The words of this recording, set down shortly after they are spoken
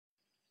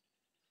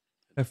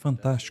É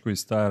fantástico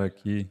estar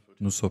aqui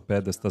no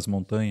sopé destas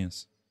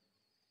montanhas.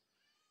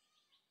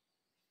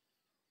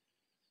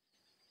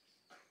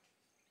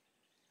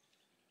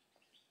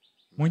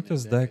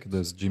 Muitas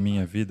décadas de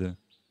minha vida,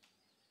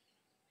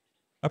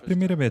 a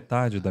primeira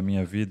metade da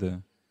minha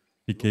vida,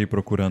 fiquei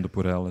procurando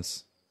por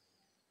elas.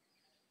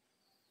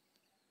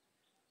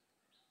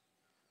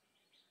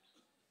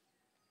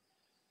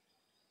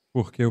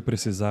 Porque eu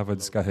precisava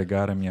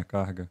descarregar a minha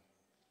carga.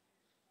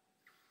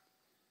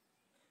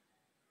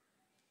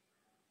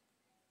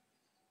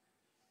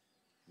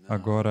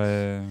 Agora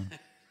é...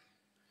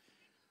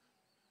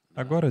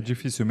 Agora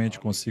dificilmente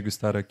consigo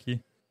estar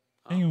aqui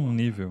em um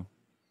nível,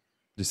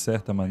 de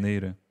certa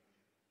maneira.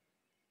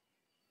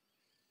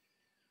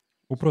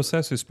 O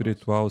processo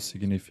espiritual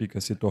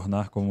significa se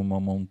tornar como uma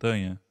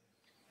montanha,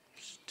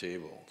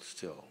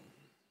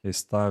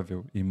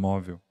 estável,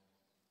 imóvel.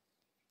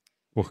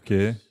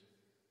 Porque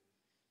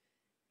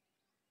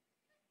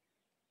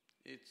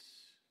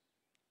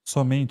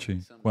somente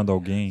quando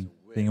alguém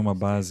tem uma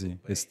base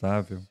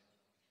estável,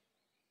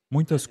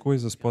 muitas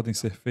coisas podem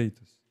ser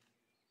feitas.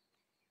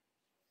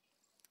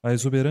 A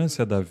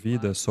exuberância da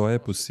vida só é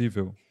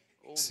possível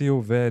se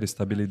houver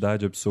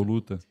estabilidade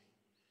absoluta.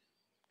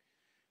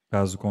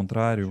 Caso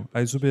contrário,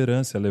 a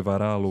exuberância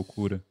levará à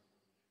loucura.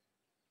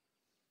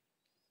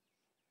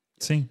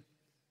 Sim.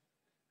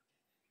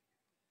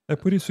 É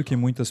por isso que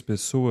muitas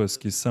pessoas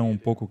que são um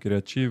pouco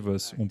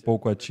criativas, um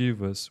pouco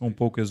ativas, um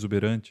pouco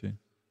exuberante,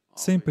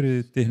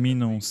 sempre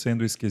terminam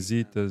sendo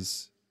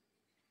esquisitas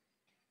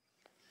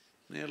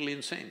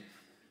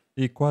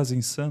e quase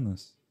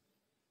insanas.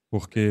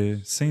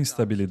 Porque sem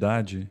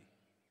estabilidade,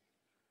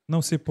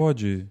 não se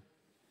pode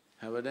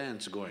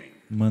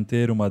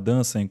manter uma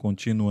dança em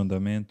contínuo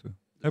andamento.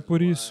 É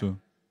por isso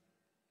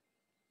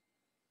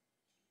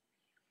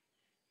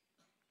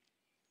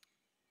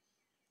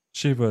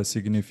Shiva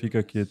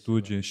significa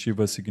quietude,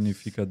 Shiva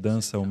significa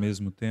dança ao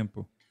mesmo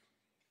tempo.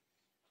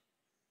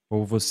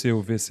 Ou você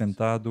o vê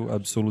sentado,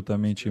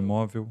 absolutamente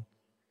imóvel,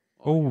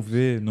 ou o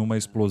vê numa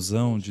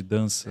explosão de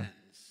dança.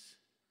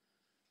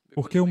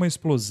 Porque uma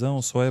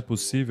explosão só é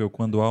possível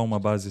quando há uma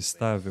base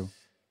estável.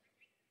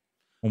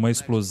 Uma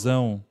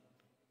explosão,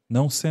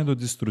 não sendo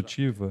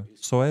destrutiva,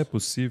 só é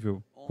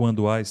possível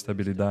quando há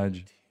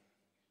estabilidade.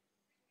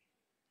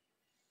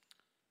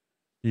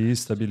 E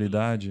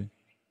estabilidade,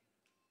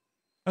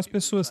 as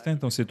pessoas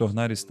tentam se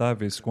tornar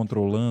estáveis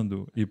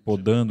controlando e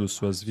podando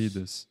suas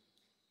vidas.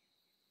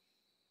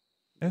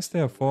 Esta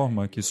é a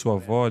forma que sua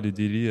avó lhe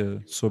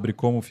diria sobre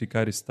como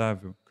ficar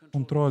estável.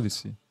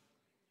 Controle-se.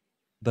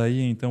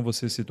 Daí então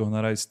você se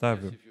tornará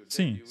estável.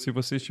 Sim, se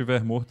você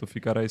estiver morto,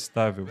 ficará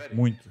estável,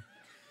 muito.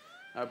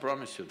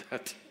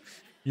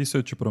 Isso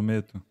eu te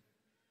prometo.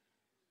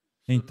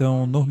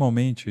 Então,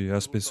 normalmente,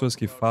 as pessoas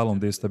que falam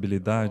de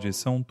estabilidade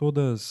são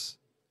todas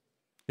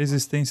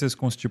existências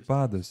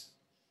constipadas.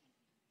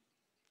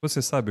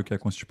 Você sabe o que é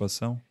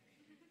constipação?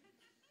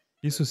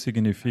 Isso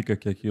significa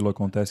que aquilo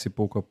acontece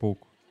pouco a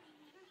pouco.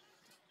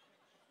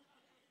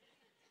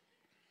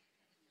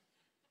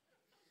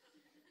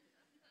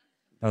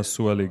 A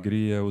sua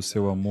alegria, o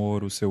seu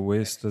amor, o seu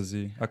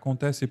êxtase,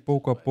 acontece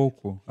pouco a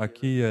pouco,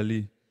 aqui e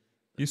ali.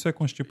 Isso é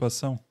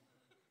constipação.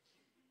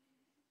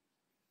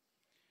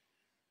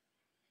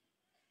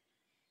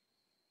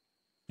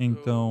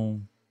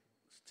 Então,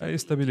 a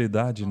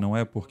estabilidade não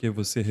é porque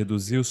você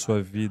reduziu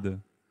sua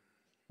vida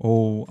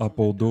ou a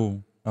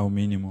poldou ao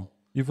mínimo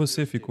e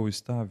você ficou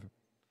estável.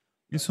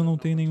 Isso não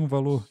tem nenhum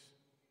valor.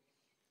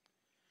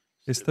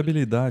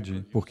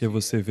 Estabilidade porque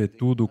você vê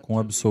tudo com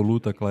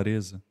absoluta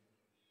clareza.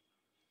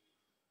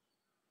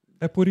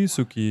 É por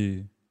isso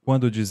que,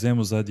 quando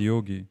dizemos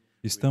adiyogi,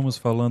 estamos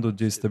falando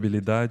de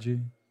estabilidade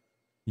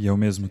e, ao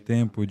mesmo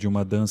tempo, de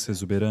uma dança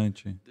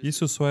exuberante.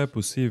 Isso só é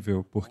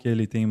possível porque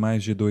ele tem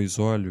mais de 2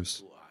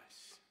 olhos,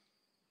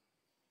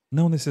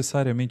 não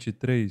necessariamente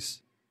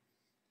 3,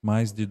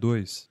 mais de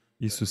 2.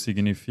 Isso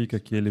significa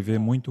que ele vê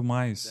muito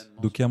mais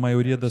do que a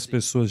maioria das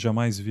pessoas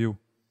jamais viu.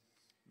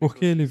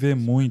 Porque ele vê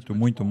muito,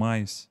 muito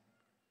mais.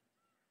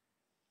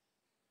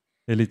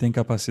 Ele tem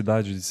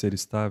capacidade de ser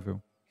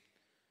estável.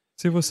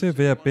 Se você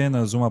vê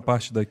apenas uma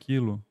parte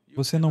daquilo,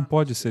 você não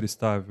pode ser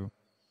estável.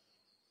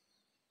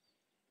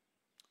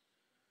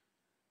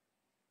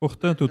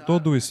 Portanto,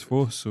 todo o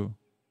esforço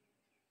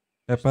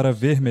é para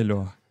ver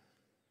melhor.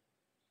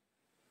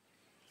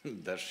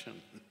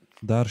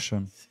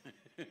 Darshan.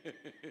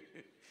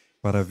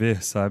 Para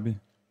ver, sabe?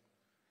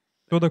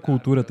 Toda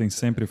cultura tem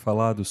sempre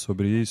falado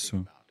sobre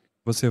isso.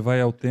 Você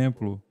vai ao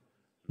templo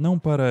não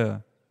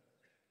para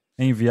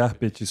enviar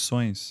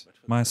petições,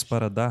 mas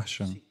para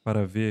darshan,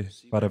 para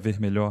ver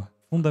melhor.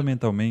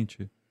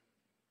 Fundamentalmente,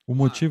 o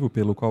motivo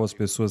pelo qual as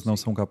pessoas não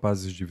são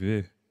capazes de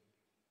ver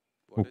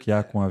o que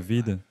há com a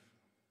vida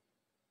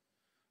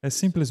é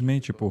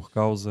simplesmente por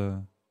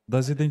causa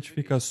das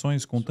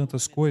identificações com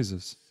tantas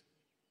coisas.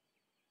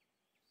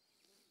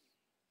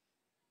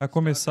 A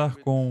começar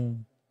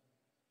com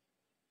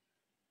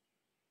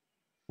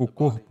o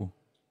corpo.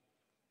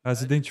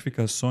 As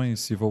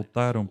identificações se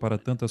voltaram para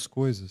tantas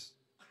coisas.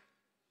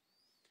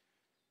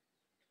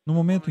 No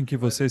momento em que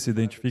você se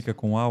identifica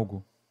com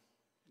algo,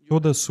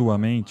 toda a sua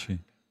mente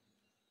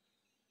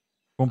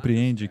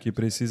compreende que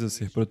precisa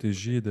ser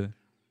protegida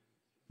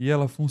e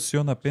ela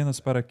funciona apenas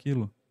para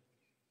aquilo.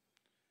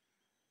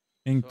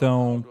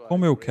 Então,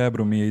 como eu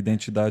quebro minha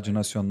identidade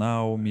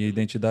nacional, minha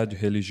identidade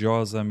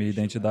religiosa, minha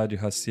identidade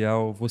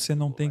racial, você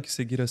não tem que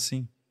seguir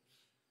assim.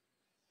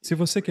 Se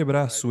você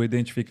quebrar sua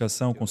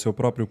identificação com seu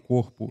próprio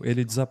corpo,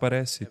 ele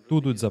desaparece,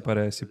 tudo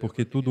desaparece,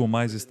 porque tudo o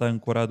mais está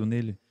ancorado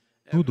nele.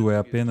 Tudo é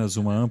apenas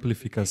uma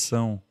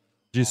amplificação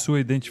de sua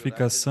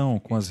identificação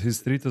com as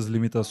restritas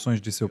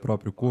limitações de seu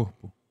próprio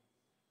corpo.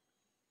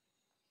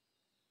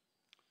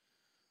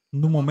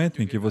 No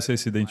momento em que você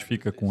se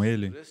identifica com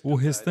ele, o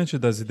restante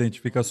das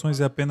identificações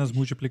é apenas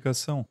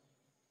multiplicação.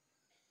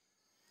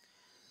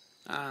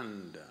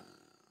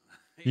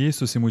 E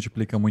isso se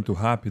multiplica muito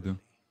rápido.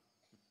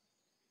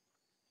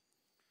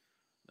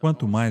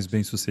 Quanto mais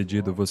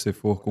bem-sucedido você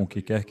for com o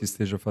que quer que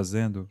esteja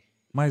fazendo,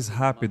 mais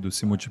rápido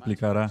se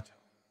multiplicará.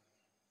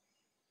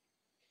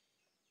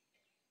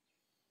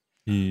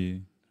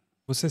 E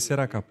você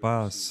será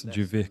capaz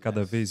de ver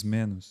cada vez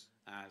menos.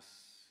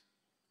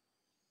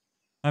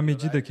 À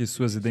medida que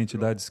suas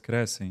identidades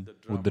crescem,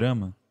 o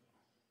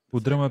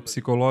drama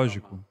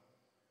psicológico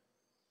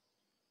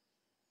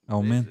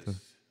aumenta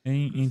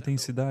em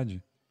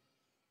intensidade.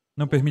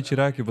 Não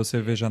permitirá que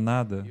você veja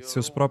nada,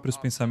 seus próprios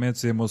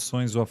pensamentos e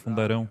emoções o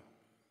afundarão.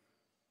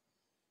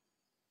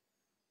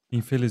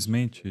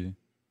 Infelizmente,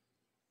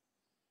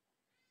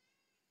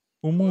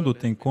 o mundo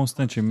tem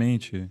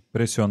constantemente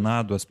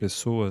pressionado as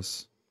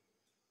pessoas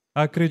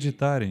a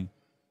acreditarem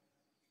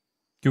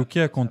que o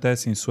que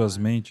acontece em suas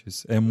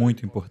mentes é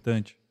muito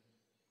importante.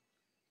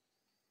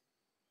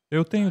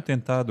 Eu tenho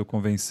tentado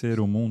convencer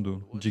o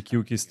mundo de que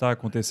o que está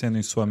acontecendo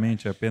em sua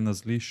mente é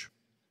apenas lixo.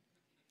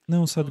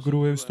 Não,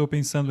 Sadhguru, eu estou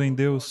pensando em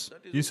Deus.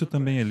 Isso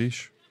também é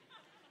lixo.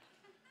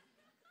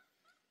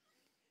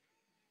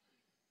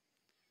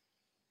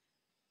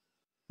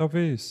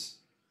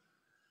 Talvez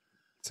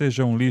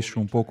seja um lixo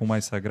um pouco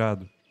mais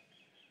sagrado,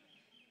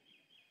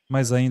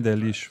 mas ainda é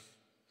lixo.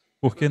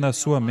 Porque na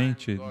sua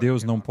mente,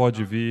 Deus não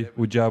pode vir,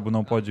 o diabo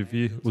não pode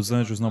vir, os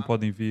anjos não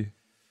podem vir.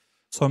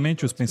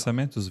 Somente os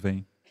pensamentos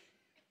vêm.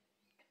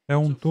 É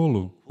um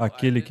tolo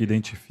aquele que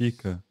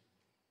identifica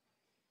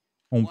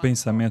um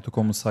pensamento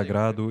como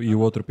sagrado e o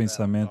outro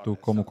pensamento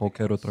como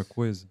qualquer outra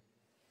coisa.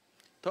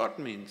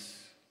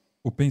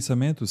 O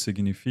pensamento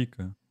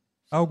significa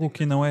algo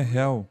que não é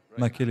real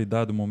naquele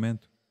dado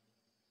momento.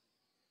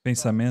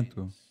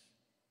 Pensamento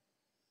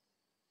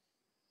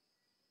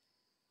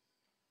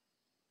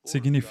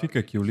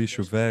significa que o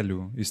lixo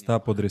velho está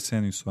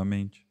apodrecendo em sua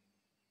mente.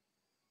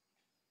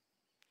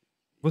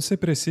 Você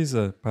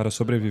precisa, para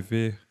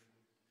sobreviver,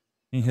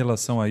 em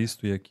relação a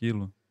isto e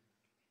aquilo,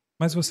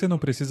 mas você não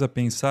precisa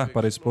pensar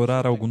para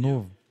explorar algo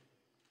novo.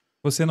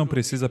 Você não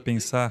precisa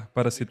pensar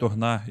para se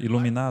tornar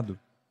iluminado.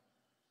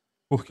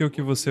 Porque o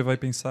que você vai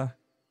pensar?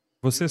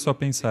 Você só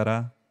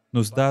pensará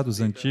nos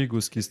dados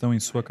antigos que estão em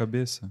sua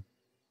cabeça.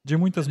 De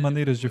muitas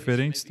maneiras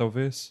diferentes,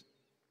 talvez.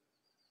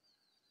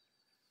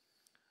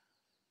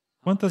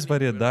 Quantas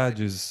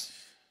variedades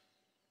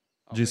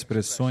de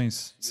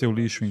expressões seu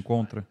lixo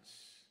encontra?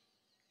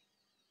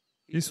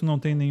 Isso não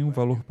tem nenhum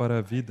valor para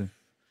a vida.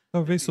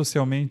 Talvez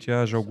socialmente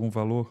haja algum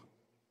valor.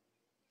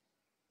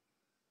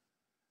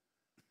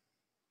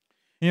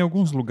 Em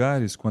alguns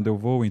lugares, quando eu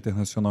vou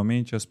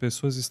internacionalmente, as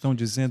pessoas estão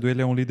dizendo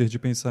ele é um líder de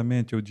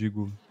pensamento. Eu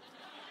digo,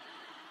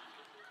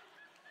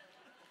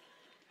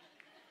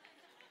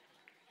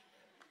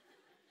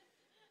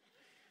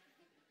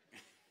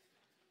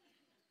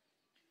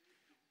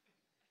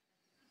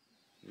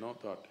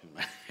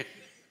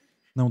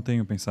 não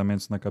tenho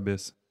pensamentos na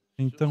cabeça.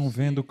 Então,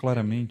 vendo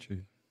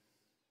claramente,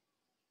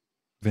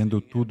 vendo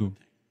tudo,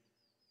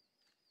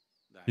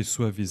 que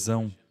sua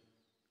visão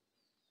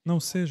não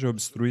seja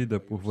obstruída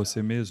por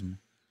você mesmo.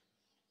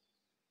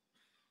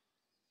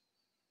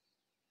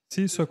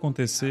 Se isso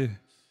acontecer,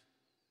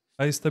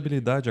 a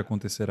estabilidade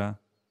acontecerá.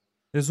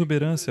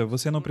 Exuberância,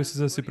 você não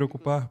precisa se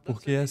preocupar,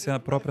 porque essa é a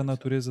própria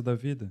natureza da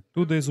vida.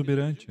 Tudo é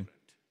exuberante.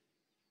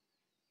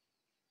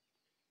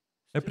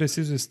 É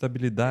preciso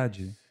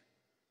estabilidade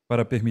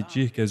para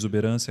permitir que a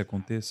exuberância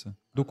aconteça.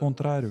 Do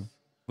contrário,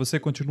 você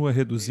continua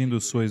reduzindo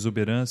sua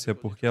exuberância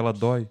porque ela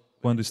dói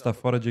quando está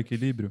fora de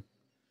equilíbrio.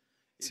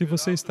 Se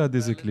você está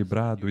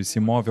desequilibrado e se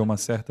move a uma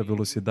certa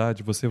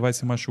velocidade, você vai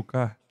se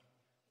machucar.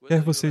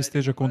 Quer você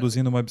esteja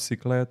conduzindo uma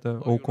bicicleta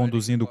ou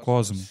conduzindo o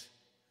cosmo.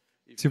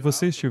 Se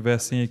você estiver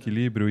sem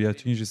equilíbrio e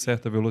atinge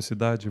certa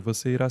velocidade,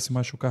 você irá se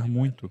machucar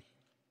muito.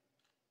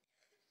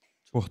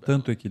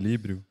 Portanto, o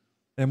equilíbrio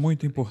é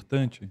muito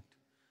importante.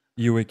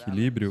 E o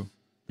equilíbrio,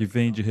 que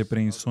vem de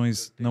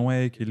repreensões, não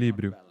é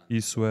equilíbrio.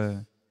 Isso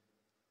é,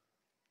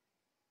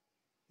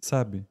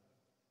 sabe,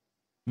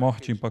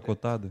 morte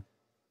empacotada.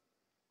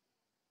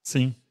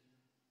 Sim.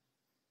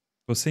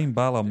 Você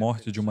embala a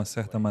morte de uma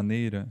certa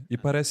maneira e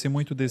parece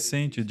muito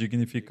decente e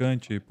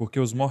dignificante, porque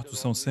os mortos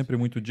são sempre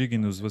muito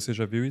dignos, você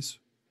já viu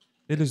isso?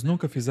 Eles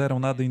nunca fizeram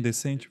nada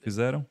indecente,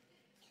 fizeram?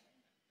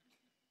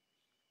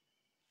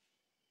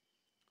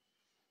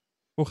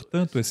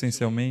 Portanto,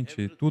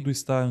 essencialmente, tudo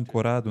está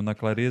ancorado na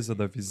clareza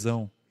da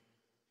visão,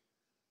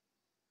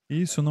 e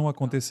isso não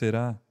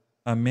acontecerá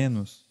a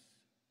menos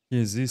que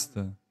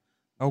exista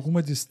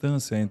alguma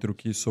distância entre o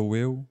que sou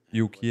eu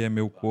e o que é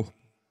meu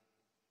corpo.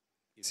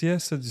 Se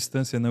essa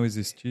distância não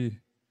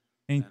existir,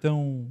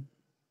 então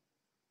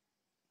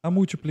a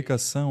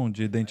multiplicação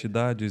de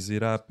identidades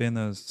irá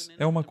apenas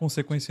é uma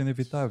consequência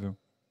inevitável.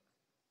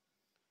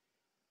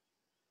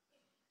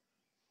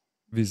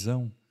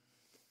 Visão.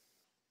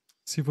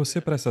 Se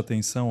você presta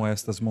atenção a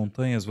estas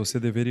montanhas, você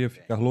deveria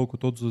ficar louco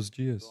todos os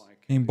dias.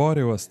 Embora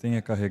eu as tenha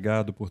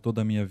carregado por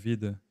toda a minha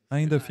vida,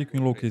 ainda fico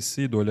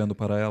enlouquecido olhando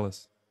para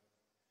elas.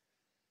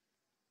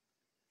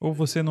 Ou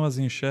você não as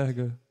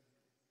enxerga,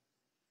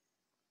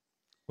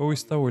 ou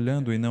está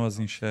olhando e não as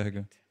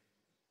enxerga.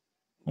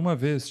 Uma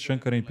vez,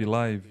 Shankaran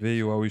Pillai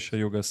veio ao Isha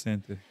Yoga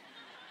Center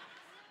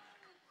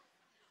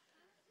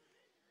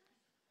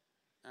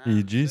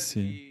e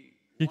disse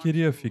que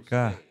queria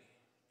ficar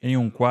em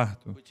um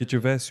quarto que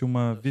tivesse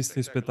uma vista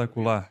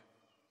espetacular.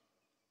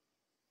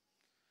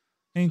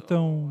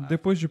 Então,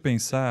 depois de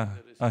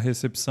pensar, a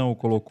recepção o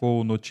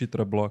colocou no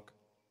Chitra Block.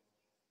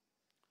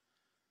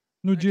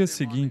 No dia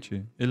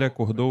seguinte, ele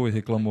acordou e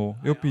reclamou: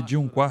 "Eu pedi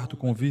um quarto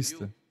com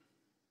vista.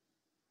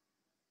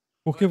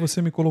 Por que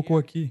você me colocou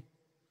aqui?"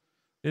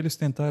 Eles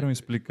tentaram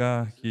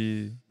explicar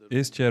que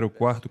este era o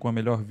quarto com a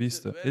melhor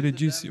vista. Ele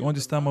disse: "Onde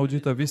está a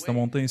maldita vista? A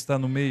montanha está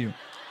no meio."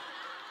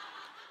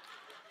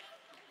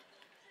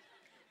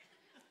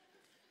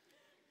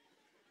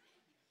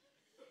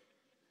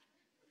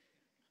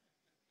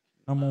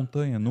 A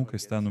montanha nunca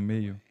está no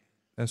meio.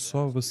 É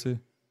só você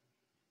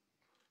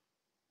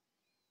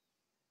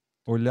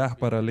olhar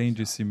para além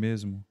de si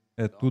mesmo.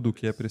 É tudo o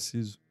que é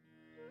preciso.